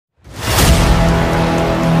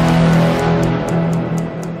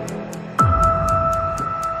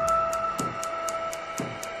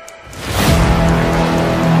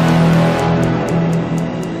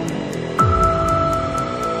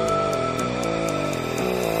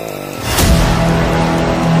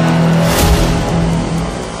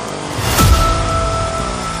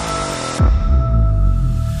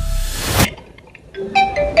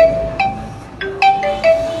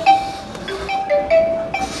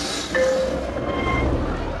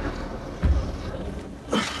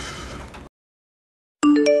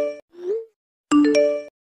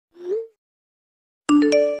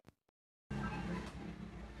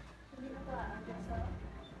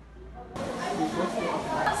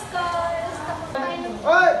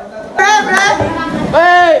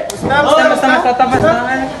Tatapat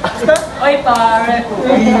na. Oy, pare.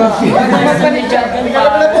 Tatapat ka ni Jagan,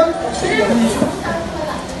 pare.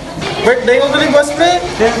 Birthday ko tuloy, boss, pre.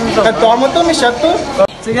 Kadto ka mo to, may shot to.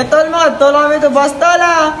 Sige, tol, mga tol kami to, boss, tol,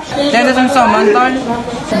 ah. Dito sa saman, tol.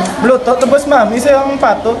 Bluetooth to, boss, ma'am. Isa yung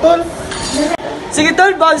pato, tol. Sige,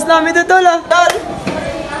 tol, boss namin to, tol, ah. Tol.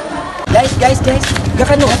 Guys.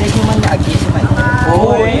 Gakano kasi human na agi sa may.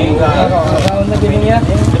 Oy, gagawin na din niya.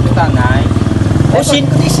 Tanay. Osin.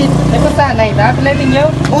 Pasanay ta, pilitin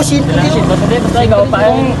niyo. Osin. Basta ikaw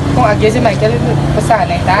pa. Kung agi si Michael,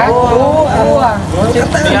 pasanay ta. Oo.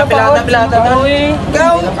 Pilata, tol.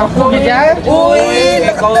 Ikaw. Ako bigyan. Uy,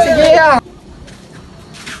 Sige, ah.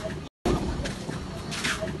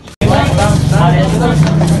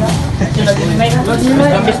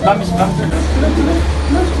 Bamis.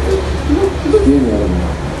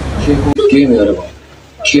ゲームやれば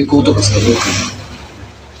傾向とかさ、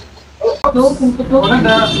どうか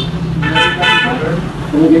な。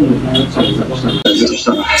このゲームの開発者がし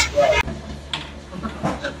たら。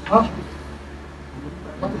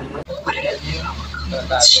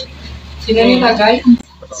Sino yung tagay?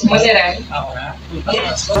 Si Moneran?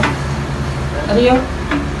 Ano yun?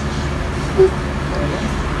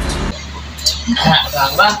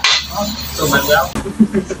 Saan ba? Tuman lang.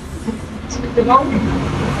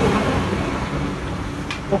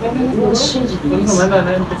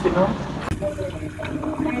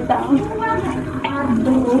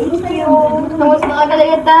 Kamusta ka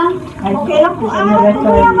talaga ta? Okay lang po.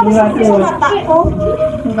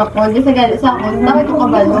 Nagkakol sa galit sa akong. Bakit ko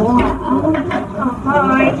kabalo?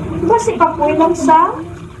 Ay, kasi kapoy lang sa?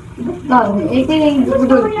 Ikinig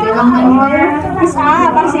dudul.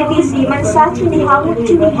 Basi tisi man sa chinihamot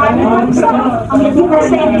sa ang hindi na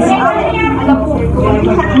sa NSA. Alam po.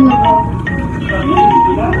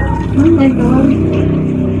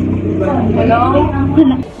 Hello?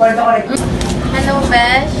 Hello,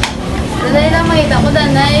 Besh? Danay lang makita ko,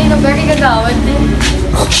 Danay. Very gagawad din.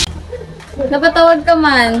 Napatawag ka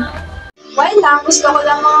man. Why lang, gusto ko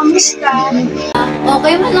lang mga musta.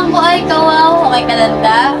 Okay man lang ko ay kawaw. Okay ka lang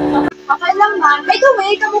da? Okay lang man. By the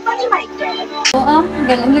way, kamu pa ni Michael. Oo,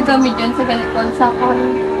 ganun na kami dyan sa ganitong sakon.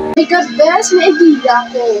 My God, Bes, may idea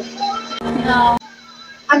ko. No.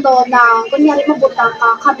 Ano na, kunyari mabuta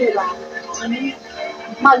ka, kabila.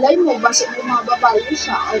 Malay mo, basi yung mga babae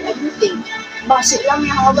siya or anything. Basi lang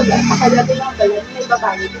yung mga babae, pakalabi lang ba yan, may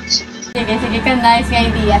babae din siya. Sige ka, nice nga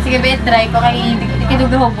idea. Sige, try ko kay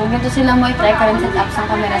kinugahubog. Ganito sila mo, i-try ko rin set up sa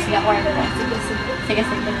camera. Sige, ako rin. Sige.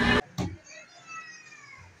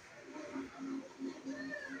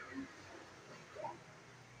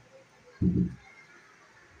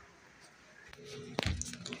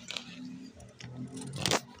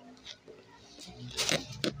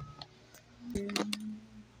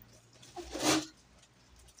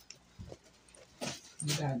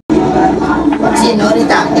 Sino rin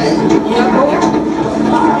tatay?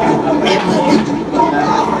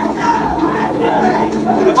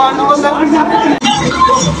 Ano ko lang?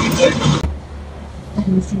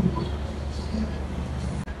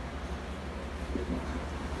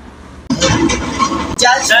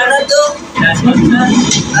 Charles mo na to.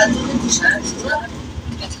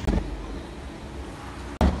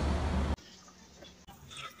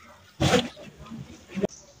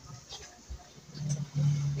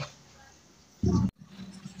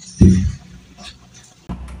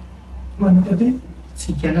 Ano ka din?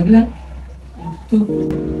 Sige, naglan. Ito.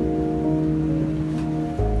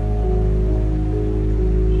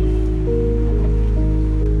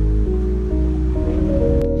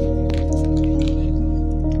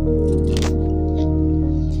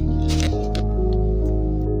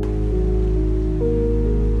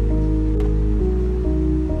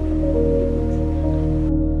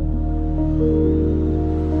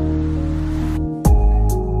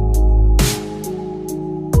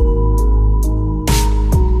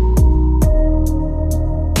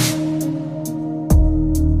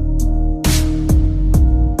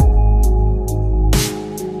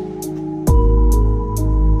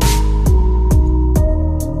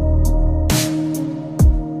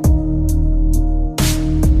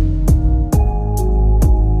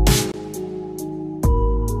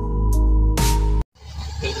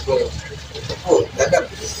 Oh, dadap.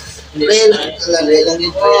 Rel lang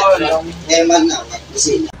dito. Eman na,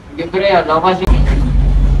 kusina. Siyempre, ano kasi?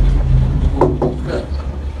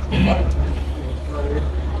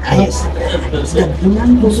 Ayos.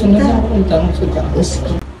 Ganyan po sa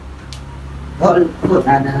Hol,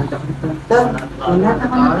 wala na ito. Wala na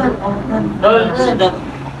ito.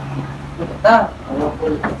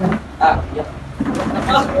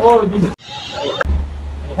 Oh,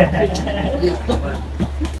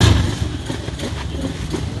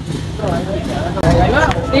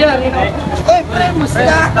 Oy, pre,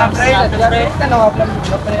 musta?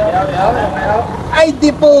 Ay,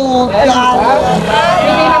 di po.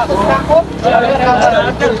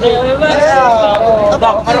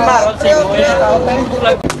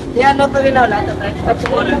 Yan, no, pag inawala.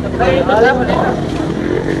 Wala mo na.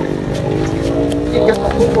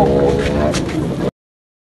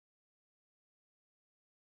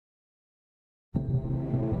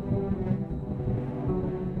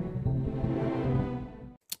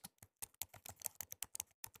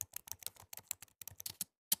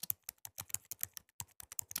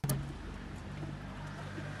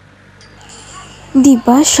 Di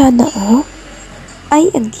ba siya daw?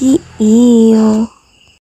 Ay, agi-iyo.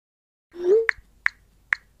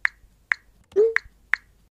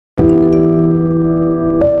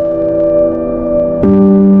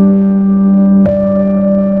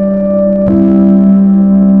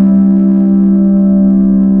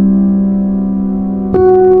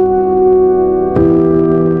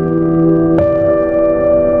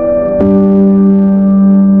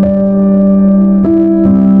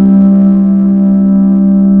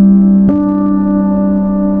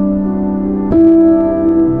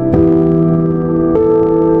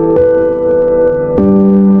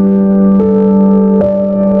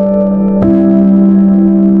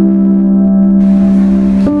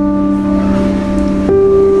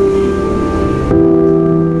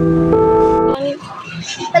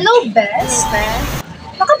 Hello, Bes.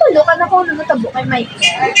 Nakabalo ka na kung natabo kay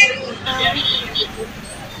Michael.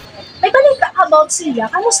 May balita about siya.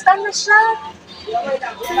 Kamusta na siya?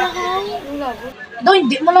 Do,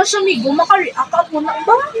 hindi mo lang siya migo. Maka-react ka muna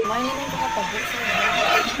ba?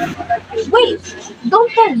 Wait, don't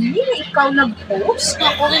tell me na ikaw nag-post.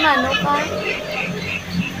 Ako, ano ka?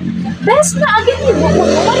 Bes na agad mo.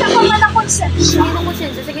 Wala ka man na conception. Hindi mo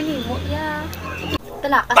konsensya sa ganimo, ya.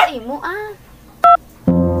 Talakas sa imo, ah.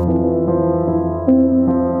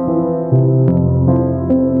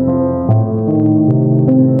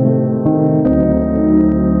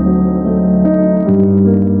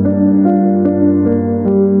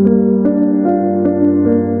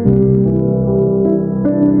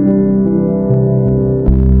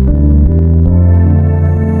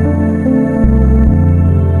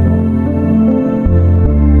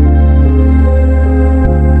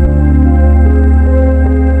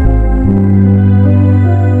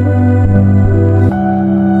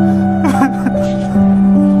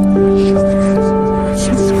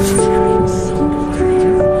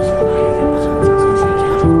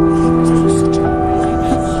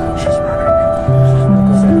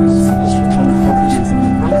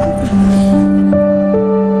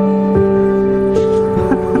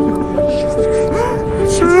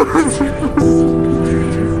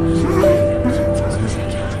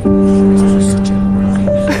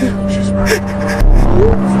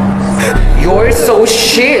 You're so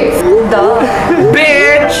shit! Duh!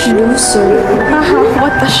 Bitch! Loser. Haha,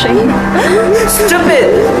 what a shame. Stupid!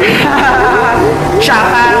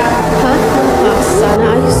 Chaka!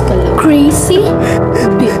 Sana ayos ka lang. Crazy?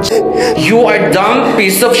 Bitch. You are dumb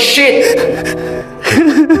piece of shit!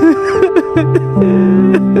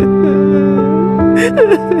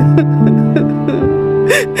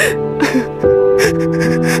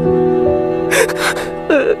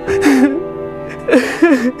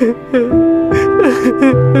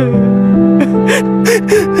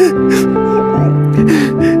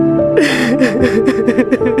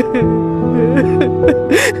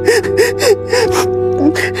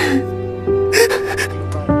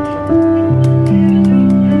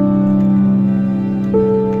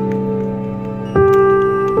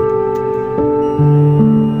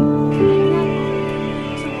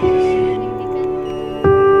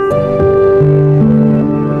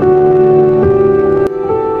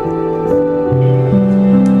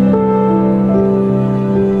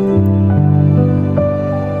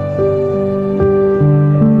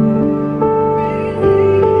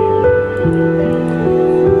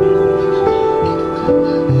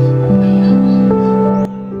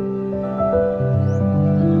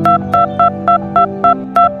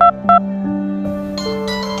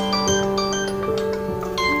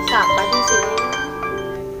 Sapa din sila.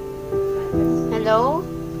 Hello?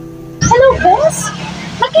 Hello, Bes?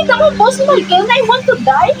 Nakita mo, boss Michael, na I want to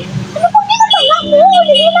die? Ano pang ginatala mo?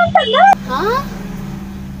 Hindi lang tala. Ha?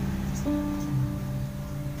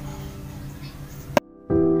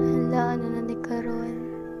 Hala, ano na ni Karon?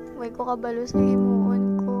 Way ko kabalo sa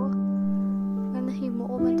himuon ko. Nga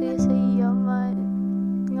nahimo ko man tuya sa iyaman.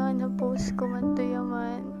 Nga na-post ko man tuya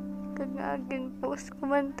man. Kag nga agin post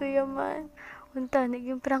ko man tuya man. Unta,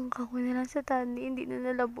 naging prank ako na lang sa tani. Hindi na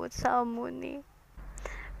nalabot sa amon eh.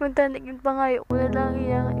 Punta naging pangayo ko na lang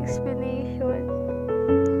yung explanation.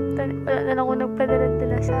 Wala na lang ako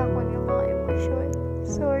nagpadala-dala sa akin yung mga emosyon.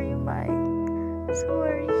 Sorry, Mike.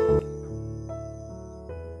 Sorry.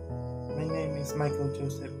 My name is Michael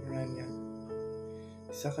Joseph Morania.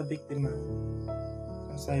 Isa ka biktima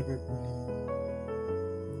ng cyberbullying.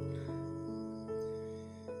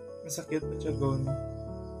 Masakit at tiyagon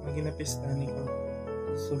ang ginapistan ko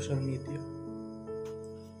sa social media.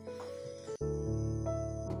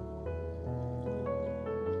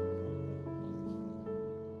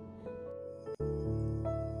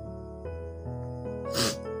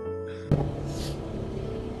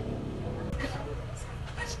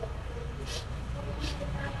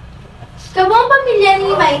 Kamu ang pamilya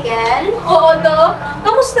ni Michael? Oo, Do.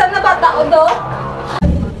 Kamusta na bata ko, Do?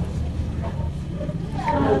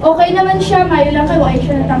 Okay naman siya, mayo lang kayo ay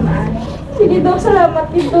siya natamaan. Sige, Do. Salamat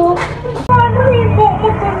dito. Paano hibo mo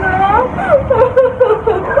ko na?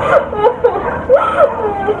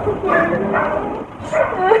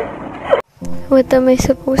 What am I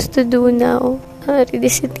supposed to do now? Really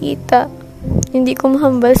si tita. Hindi ko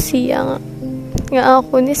mahambal siya nga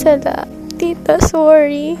ako ni Sala. Tita,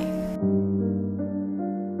 sorry.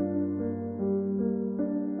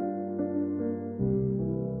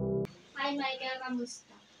 Hi Michael,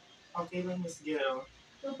 kamusta? Okay lang, Miss Gero.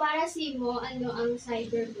 So para sa mo, ano ang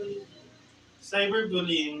cyberbullying?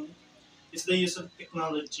 Cyberbullying is the use of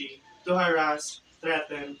technology to harass,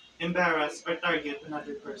 threaten, embarrass, or target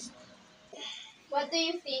another person. What do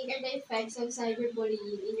you think are the effects of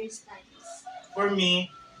cyberbullying in your studies? For me,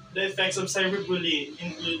 the effects of cyberbullying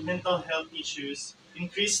include mental health issues,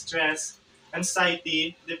 increased stress,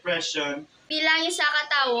 anxiety, depression. Bilang isa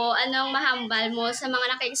katao, anong mahambal mo sa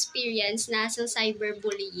mga naka-experience na sa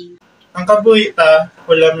cyberbullying? Ang kabuhita,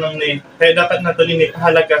 ulam ng net, kaya dapat nato linit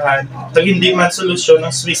halagahan pag hindi man solusyon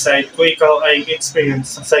ng suicide kung ikaw ay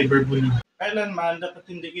experience ng cyberbullying. Kailanman dapat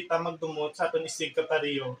hindi kita magdumot sa aton isig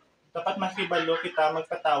kapariyo. Dapat makibalo kita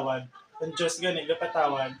magpatawad. Ang Diyos gani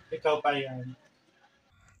gapatawad, ikaw pa yan.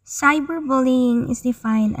 Cyberbullying is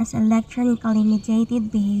defined as electronically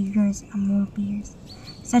mediated behaviors among peers,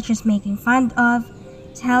 such as making fun of,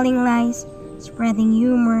 telling lies, spreading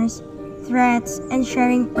rumors, threats, and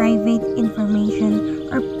sharing private information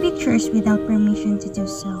or pictures without permission to do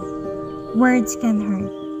so. Words can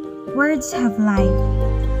hurt. Words have life.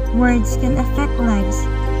 Words can affect lives.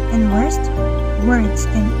 And worst, words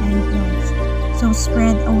can end lives. So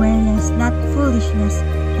spread awareness, not foolishness,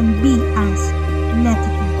 and be as, not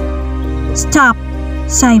to. Stop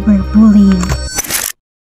cyberbullying.